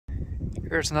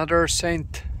Here's another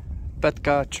Saint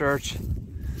Petka church,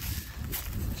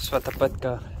 Sveta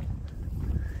Petka,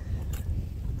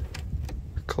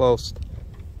 closed.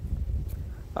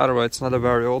 Otherwise, it's not a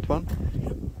very old one.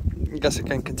 I guess I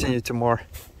can continue to more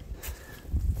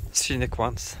scenic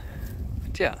ones.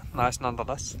 But yeah, nice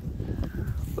nonetheless.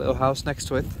 Little house next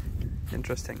to it,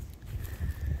 interesting.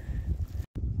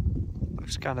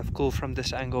 Looks kind of cool from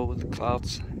this angle with the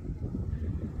clouds,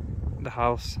 the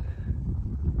house,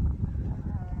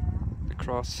 the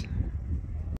cross.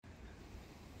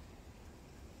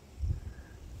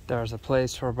 There's a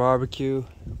place for a barbecue,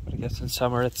 but I guess in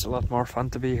summer it's a lot more fun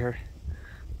to be here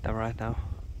than right now.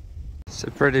 It's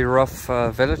a pretty rough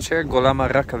village here,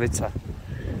 Golema Rakavica.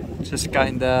 Just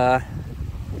kinda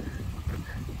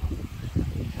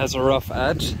has a rough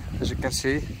edge, as you can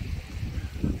see,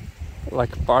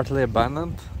 like partly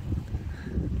abandoned.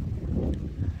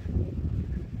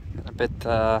 A bit,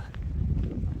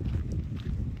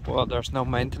 well, there's no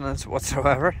maintenance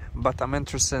whatsoever, but I'm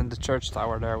interested in the church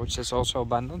tower there, which is also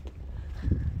abandoned.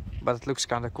 But it looks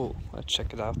kinda cool. Let's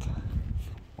check it out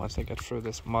once I get through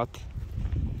this mud.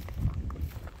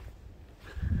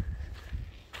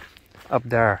 Up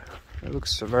there, it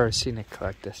looks very scenic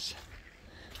like this.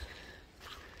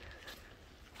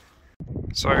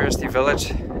 So here's the village,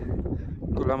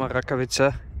 Golema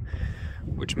Rakavica,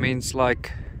 which means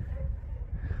like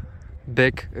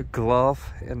big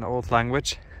glove in old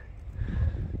language.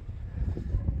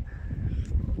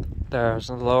 There's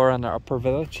a lower and an upper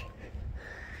village.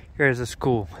 Here's a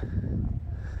school,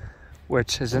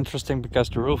 which is interesting because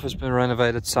the roof has been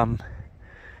renovated some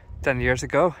 10 years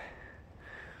ago,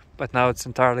 but now it's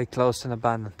entirely closed and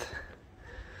abandoned.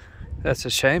 That's a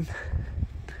shame.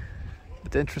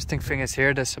 But the interesting thing is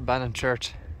here, this abandoned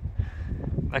church.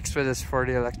 Next to it is for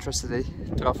the electricity,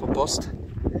 Trafopost.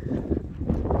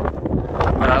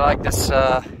 But I like this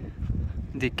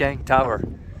decaying tower.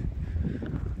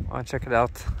 I want to check it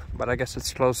out, but I guess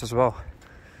it's closed as well.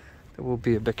 It will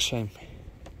be a big shame.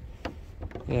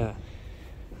 Yeah.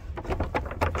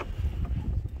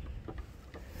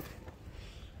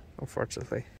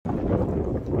 Unfortunately.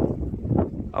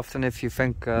 Often if you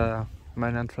think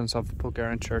main entrance of a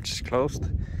Bulgarian church is closed,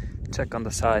 check on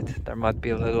the side. There might be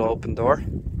a little open door.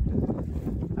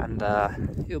 And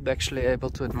you'll be actually able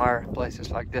to admire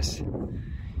places like this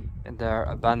in their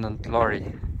abandoned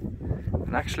glory.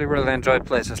 And actually really enjoy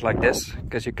places like this,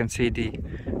 because you can see the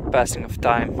passing of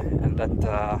time and that,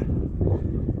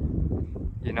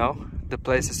 you know, the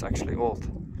place is actually old.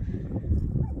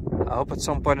 I hope at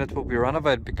some point it will be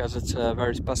renovated, because it's a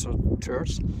very special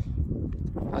church,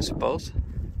 I suppose.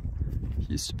 It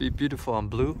used to be beautiful and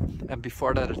blue, and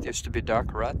before that it used to be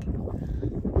dark red.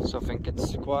 So I think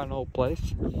it's quite an old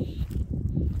place.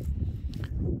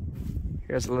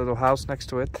 Here's a little house next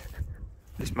to it.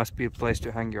 This must be a place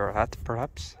to hang your hat,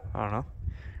 perhaps. I don't know.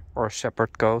 Or a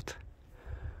shepherd coat.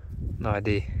 No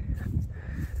idea.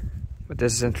 But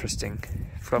this is interesting.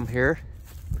 From here,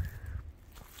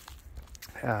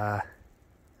 at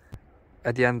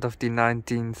the end of the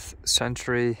 19th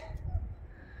century,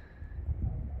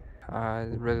 I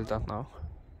really don't know.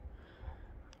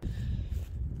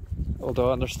 Although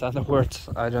I understand the words,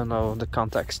 I don't know the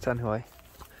context anyway.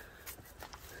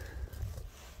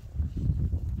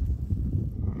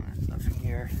 Nothing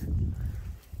here.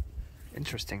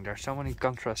 Interesting, there's so many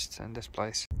contrasts in this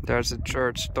place. There's a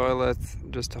church toilet,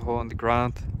 just a hole in the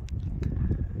ground.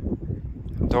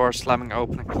 Door slamming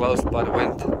open and closed by the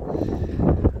wind.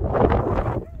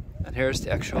 And here's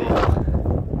the actual,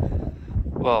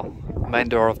 well, main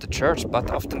door of the church,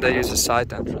 but often they use a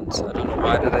side entrance. I don't know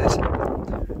why that is.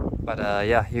 But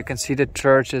yeah, you can see the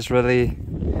church is really,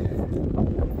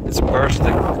 it's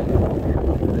bursting.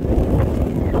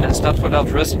 And it's not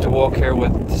without risk to walk here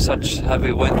with such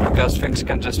heavy wind, because things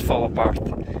can just fall apart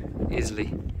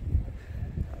easily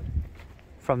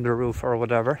from the roof or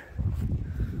whatever.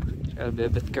 Gotta be a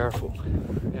bit careful.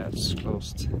 Yeah, it's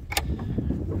closed.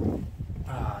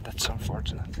 Ah, that's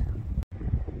unfortunate.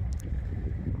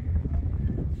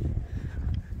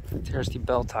 Here's the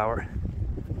bell tower.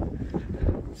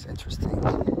 It's interesting.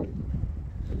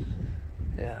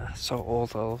 Yeah, so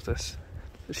old, all of this.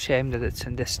 It's a shame that it's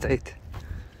in this state.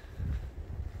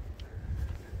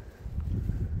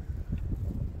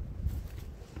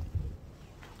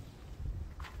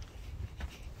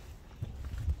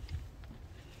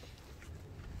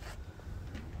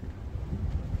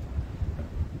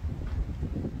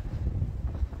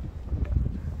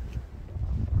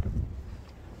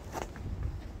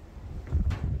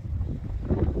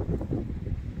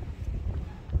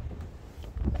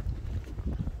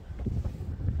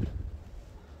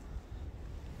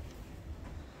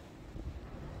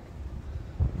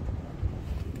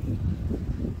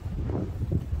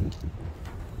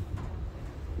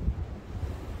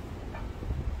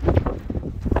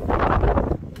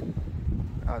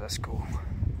 that's cool.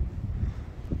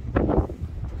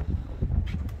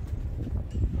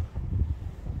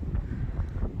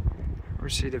 We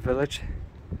see the village,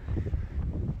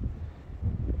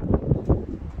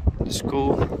 the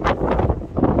school,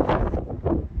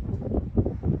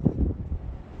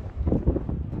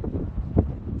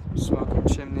 smoking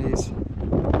chimneys,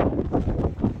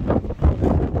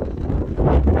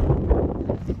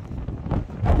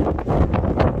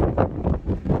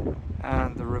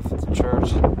 and the roof of the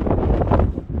church.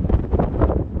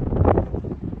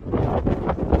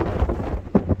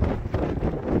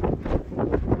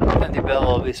 And the bell,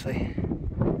 obviously.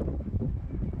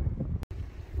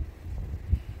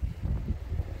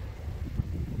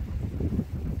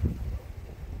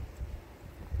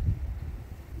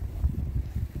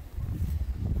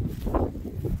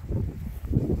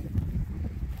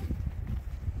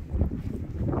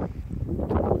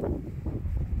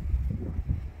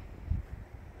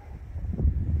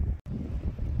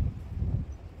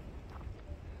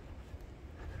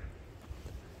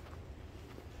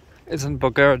 Isn't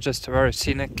Bulgaria just very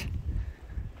scenic?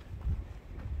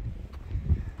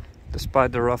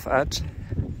 Despite the rough edge.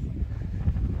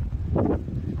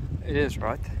 It is,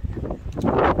 right?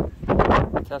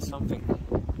 It has something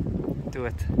to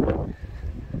it.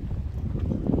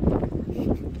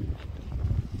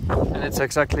 And it's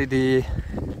exactly the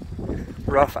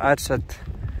rough edge that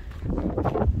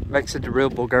makes it the real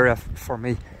Bulgaria for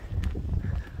me.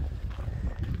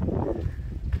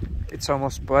 It's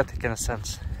almost poetic in a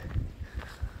sense.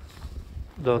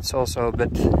 Though it's also a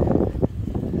bit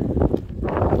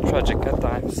tragic at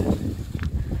times.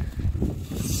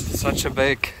 Such a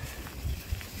big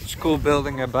school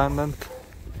building abandoned,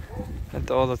 and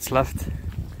all that's left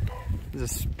is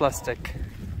this plastic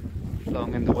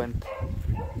blowing in the wind.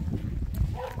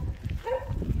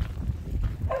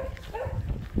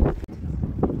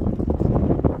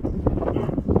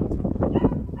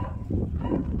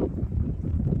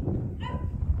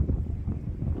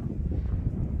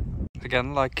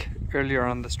 Again, like earlier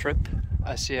on this trip,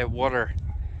 I see a water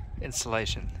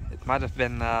installation. It might have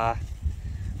been a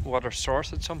water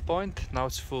source at some point. Now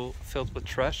it's filled with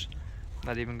trash.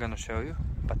 Not even gonna show you,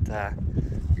 but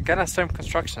again, same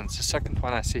construction. It's the second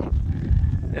one I see.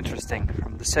 Interesting.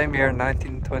 From the same year,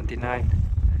 1929.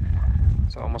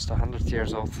 So almost 100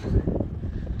 years old.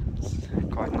 It's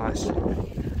quite nice.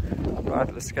 Right,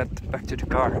 let's get back to the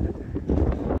car.